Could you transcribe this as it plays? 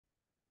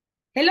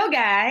Hello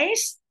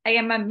guys! I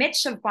am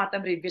Mitch of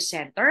Quantum Review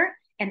Center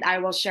and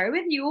I will share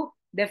with you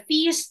the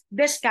fees,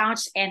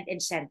 discounts, and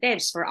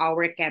incentives for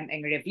our Chem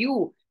and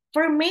Review.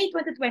 For May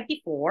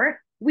 2024,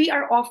 we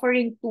are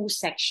offering two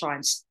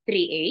sections.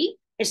 3A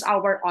is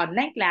our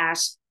online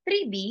class,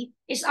 3B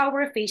is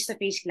our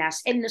face-to-face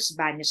class in Los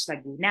Baños,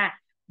 Laguna.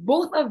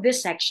 Both of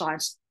these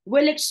sections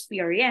will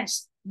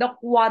experience the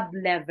quad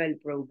level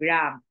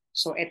program.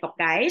 So ito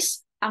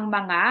guys, ang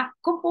mga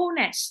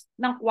components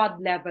ng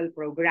quad level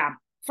program.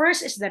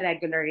 First is the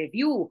regular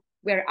review,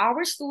 where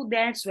our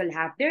students will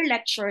have their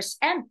lectures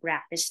and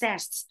practice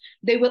tests.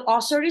 They will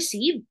also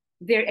receive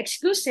their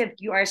exclusive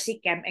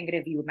QRC Chem and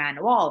Review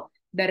Manual.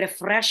 The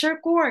refresher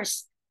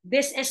course.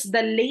 This is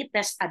the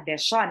latest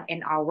addition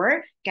in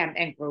our Chem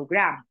and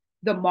program.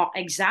 The mock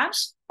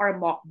exams or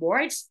mock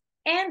boards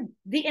and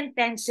the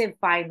intensive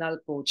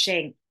final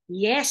coaching.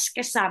 Yes,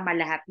 kasama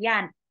lahat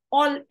yan.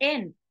 All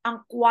in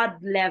ang quad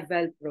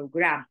level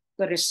program.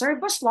 To reserve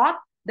a slot,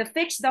 the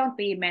fixed down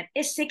payment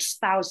is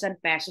 6,000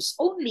 pesos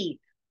only,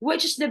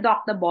 which is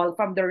deductible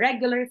from the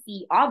regular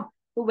fee of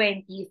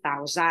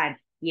 20,000.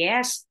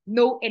 Yes,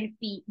 no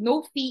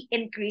fee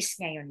increase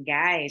ngayon,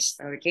 guys.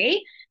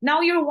 Okay?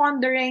 Now you're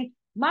wondering,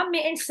 Ma'am,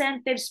 may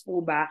incentives po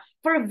ba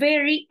for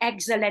very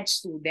excellent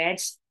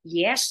students?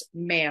 Yes,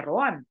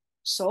 meron.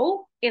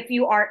 So, if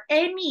you are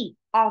any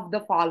of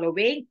the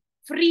following,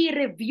 free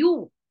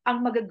review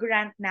ang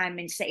mag-grant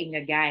namin sa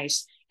inyo,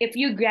 guys. If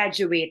you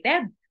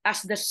graduated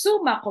as the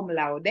summa cum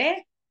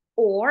laude,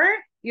 or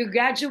you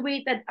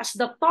graduated as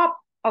the top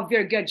of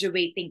your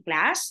graduating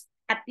class,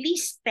 at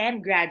least 10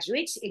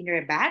 graduates in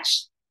your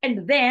batch,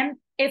 and then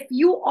if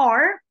you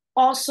are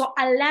also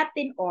a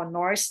Latin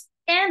honors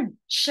and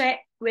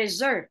ChE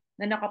quizzer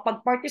na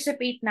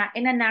nakapag-participate na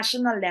in a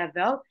national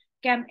level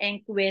Chem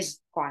and Quiz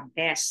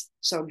contest.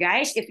 So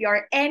guys, if you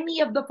are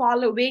any of the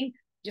following,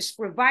 just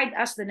provide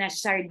us the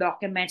necessary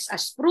documents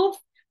as proof.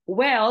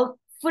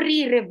 Well,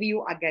 free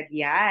review agad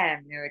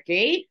yan.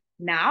 Okay?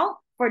 Now,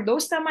 for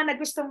those naman na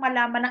gustong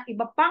malaman ng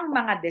iba pang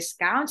mga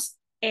discounts,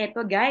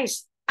 eto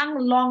guys, ang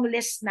long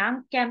list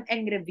ng Chem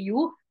and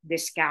Review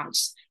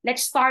discounts.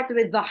 Let's start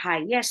with the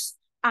highest,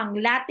 ang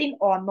Latin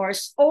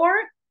Honors or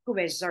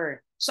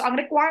Quizzer. So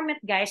ang requirement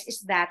guys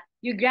is that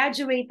you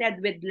graduated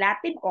with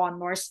Latin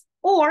Honors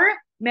or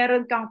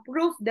meron kang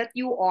proof that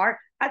you are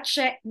a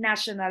ChE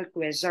National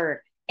Quizzer.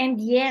 And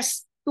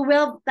yes,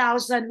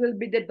 12,000 will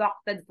be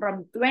deducted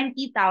from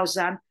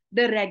 20,000,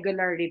 the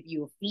regular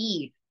review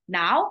fee.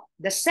 Now,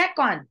 the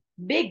second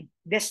big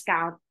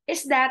discount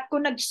is that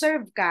kung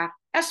nag-serve ka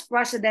as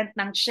president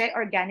ng ChE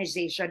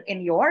organization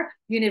in your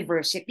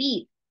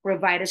university,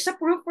 provide us a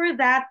proof for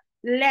that,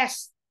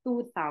 less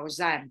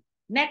 2,000.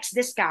 Next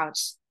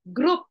discounts,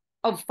 group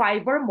of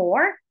 5 or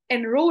more,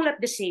 enroll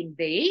at the same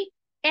day,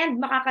 and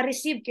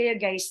makaka-receive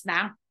kayo guys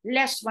ng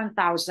less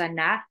 1,000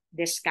 na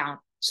discount.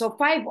 So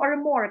 5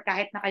 or more,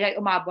 kahit na kayo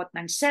umabot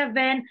ng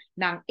 7,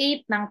 ng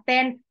 8, ng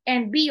 10,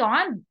 and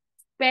beyond,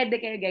 pwede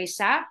kayo guys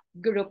sa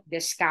group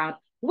discount.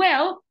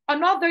 Well,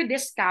 another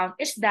discount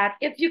is that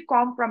if you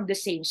come from the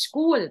same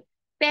school,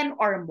 10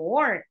 or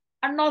more,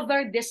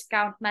 another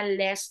discount na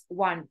less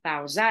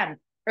 1,000.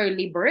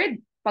 Early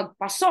bird,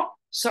 pagpasok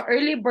sa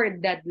early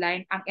bird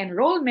deadline, ang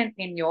enrollment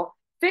ninyo,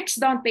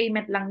 fixed down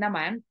payment lang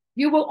naman,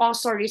 you will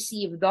also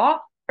receive the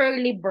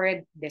early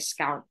bird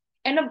discount.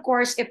 And of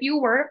course, if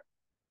you were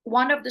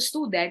one of the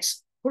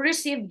students who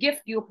received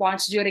gift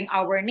coupons during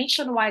our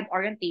nationwide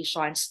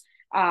orientations,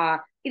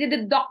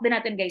 i-deduct din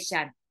natin guys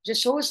yan. Just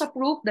show us a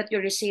proof that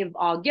you received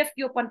a gift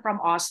coupon from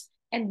us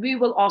and we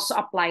will also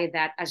apply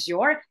that as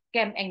your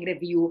Chem and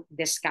Review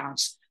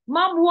discounts.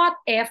 Ma'am, what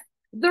if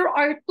there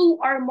are 2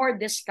 or more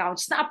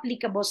discounts na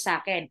applicable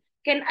sa akin?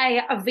 Can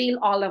I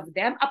avail all of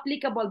them?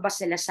 Applicable ba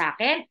sila sa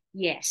akin?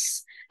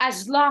 Yes.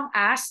 As long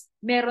as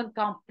meron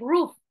kang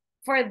proof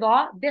for the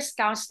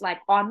discounts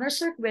like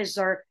honors or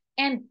quizzer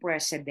and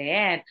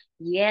president.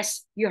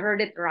 Yes, you heard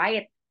it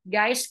right.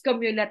 Guys,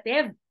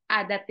 cumulative,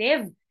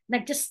 additive,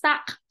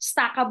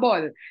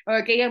 stackable.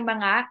 Okay, yung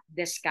mga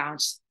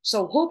discounts.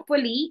 So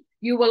hopefully,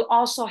 you will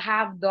also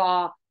have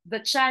the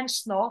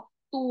chance to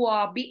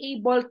be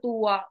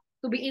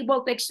able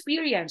to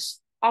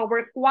experience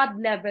our quad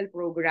level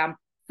program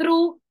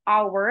through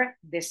our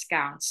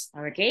discounts.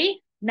 Okay?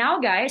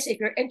 Now guys,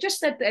 if you're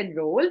interested to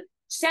enroll,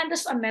 send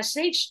us a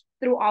message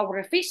through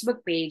our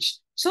Facebook page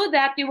so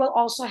that you will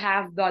also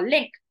have the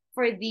link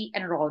for the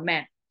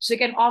enrollment. So you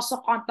can also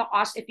contact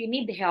us if you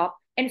need help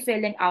in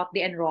filling out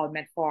the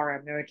enrollment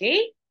form.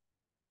 Okay?